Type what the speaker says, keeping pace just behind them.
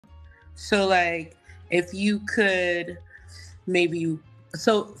So like if you could maybe,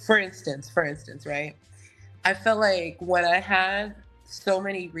 so for instance, right? I felt like when I had so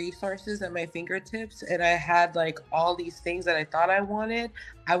many resources at my fingertips and I had like all these things that I thought I wanted,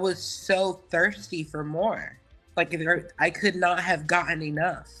 I was so thirsty for more. Like I could not have gotten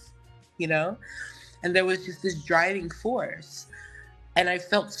enough, you know? And there was just this driving force. And I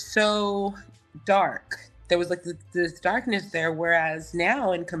felt so dark. There was like this darkness there. Whereas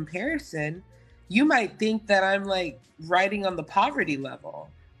now, in comparison, you might think that I'm like riding on the poverty level,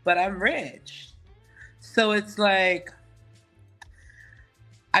 but I'm rich. So it's like,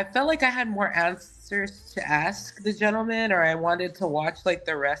 I felt like I had more answers to ask the gentleman, or I wanted to watch like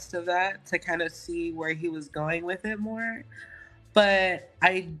the rest of that to kind of see where he was going with it more. But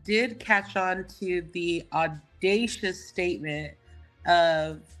I did catch on to the audacious statement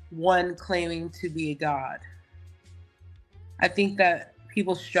of one claiming to be a god. I think that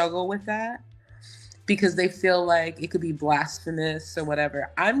people struggle with that because they feel like it could be blasphemous or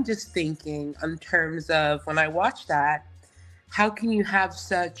whatever. I'm just thinking in terms of when I watch that, how can you have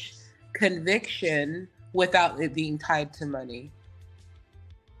such conviction without it being tied to money?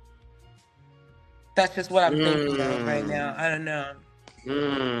 That's just what I'm thinking of right now. I don't know.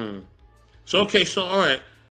 So okay, so all right.